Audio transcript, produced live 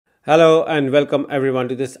Hello and welcome everyone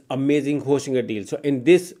to this amazing hosting deal. So in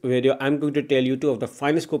this video, I'm going to tell you two of the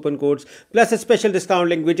finest coupon codes plus a special discount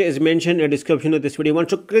link which is mentioned in the description of this video.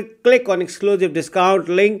 Once you click on exclusive discount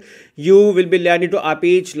link, you will be landed to a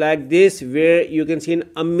page like this where you can see an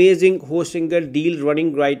amazing hosting deal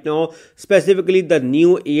running right now, specifically the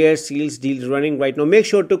new year sales deals running right now. Make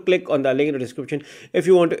sure to click on the link in the description if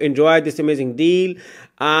you want to enjoy this amazing deal,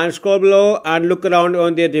 and scroll below and look around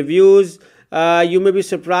on their reviews. You may be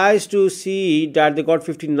surprised to see that they got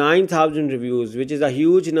 59,000 reviews, which is a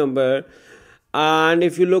huge number. And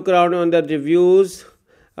if you look around on the reviews,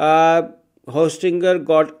 Hostinger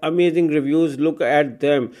got amazing reviews. Look at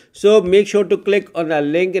them. So make sure to click on the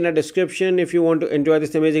link in the description if you want to enjoy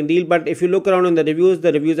this amazing deal. But if you look around on the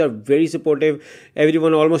reviews are very supportive.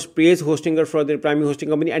 Everyone almost praised Hostinger for their primary hosting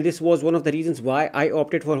company, and this was one of the reasons why I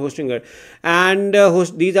opted for Hostinger. And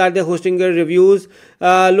these are the Hostinger reviews.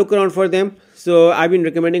 Look around for them. So I've been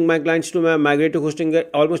recommending my clients to migrate to Hostinger.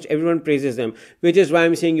 Almost everyone praises them, which is why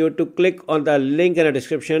I'm saying you to click on the link in the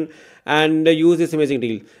description and use this amazing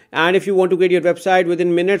deal. And if you want to create your website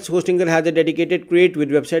within minutes, Hostinger has a dedicated create with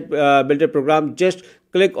website builder program. Just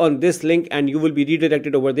click on this link and you will be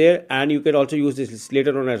redirected over there, and you can also use this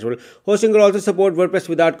later on as well. Hostinger also support WordPress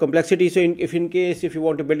without complexity. So if you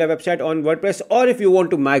want to build a website on WordPress, or if you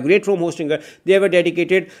want to migrate from Hostinger, they have a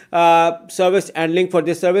dedicated service and link for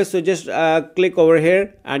this service. So just click over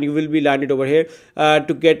here and you will be landed over here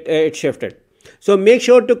to get it shifted. So make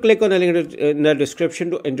sure to click on the link in the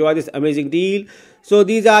description to enjoy this amazing deal. So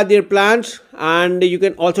these are their plans, and you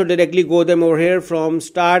can also directly go them over here from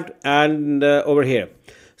start and over here.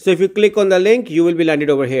 So if you click on the link, you will be landed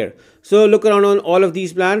over here. So look around on all of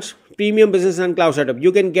these plans. Premium, business and cloud setup.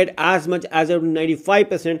 You can get as much as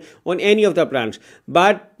 95% on any of the plans.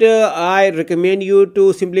 But I recommend you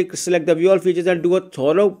to simply select the view all features and do a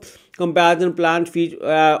thorough comparison plan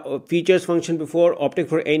features function before opting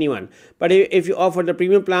for anyone. But if you offer the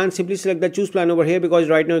premium plan, simply select the choose plan over here, because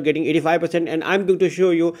right now you're getting 85%, and I'm going to show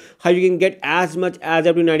you how you can get as much as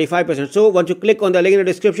up to 95%. So once you click on the link in the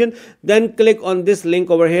description, then click on this link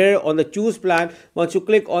over here on the choose plan. Once you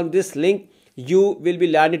click on this link, you will be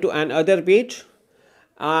landed to another page,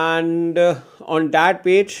 and on that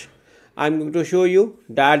page I'm going to show you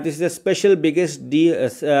that this is a special biggest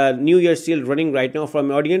New Year sale running right now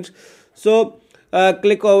from audience. So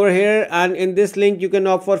click over here, and in this link you can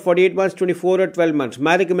opt for 48 months, 24 or 12 months.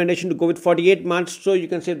 My recommendation to go with 48 months, so you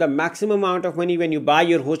can save the maximum amount of money when you buy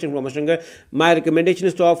your hosting from Hostinger. My recommendation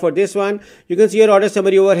is to opt for this one. You can see your order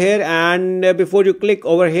summary over here, and before you click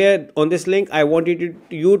over here on this link, I wanted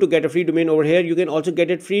you to get a free domain over here. You can also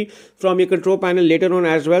get it free from your control panel later on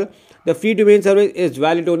as well. The free domain service is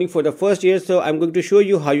valid only for the first year, so I'm going to show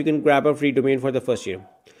you how you can grab a free domain for the first year.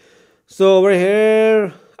 So over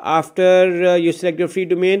here, after you select your free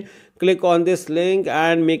domain, click on this link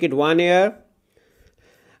and make it 1 year.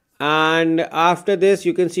 And after this,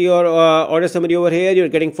 you can see your order summary over here. You're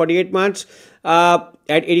getting 48 months at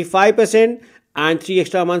 85%. And 3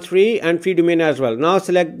 extra months free, and free domain as well. Now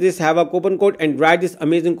select this, have a coupon code, and write this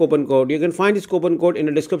amazing coupon code. You can find this coupon code in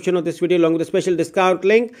the description of this video along with a special discount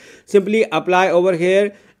link. Simply apply over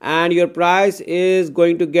here, and your price is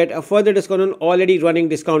going to get a further discount on already running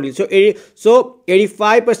discount deal. So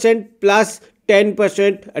 85% plus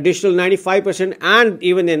 10% additional 95%, and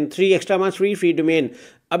even then 3 extra months free domain.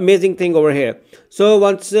 Amazing thing over here. So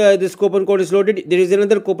once this coupon code is loaded, there is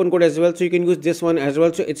another coupon code as well, so you can use this one as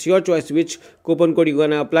well. So it's your choice which coupon code you're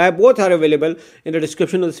gonna apply. Both are available in the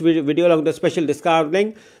description of this video along with the special discount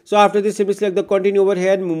link. So after this, simply select the continue over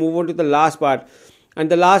here and move on to the last part. And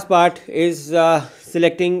the last part is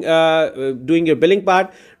selecting doing your billing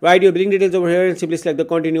part. Write your billing details over here and simply select the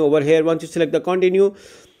continue over here. Once you select the continue,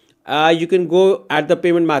 you can go at the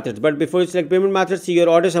payment methods. But before you select payment methods, see your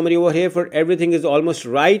order summary over here for everything is almost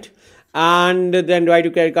right, and then write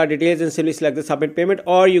your credit card details and simply select the submit payment,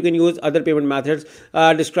 or you can use other payment methods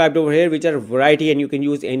described over here, which are a variety, and you can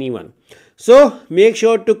use any one. So make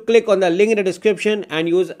sure to click on the link in the description and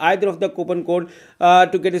use either of the coupon code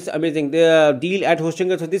to get this amazing deal at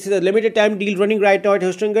Hostinger. So this is a limited time deal running right now at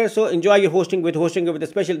Hostinger. So enjoy your hosting with Hostinger with a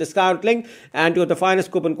special discount link and to the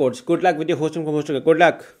finest coupon codes. Good luck with your hosting from Hostinger. Good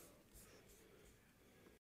luck.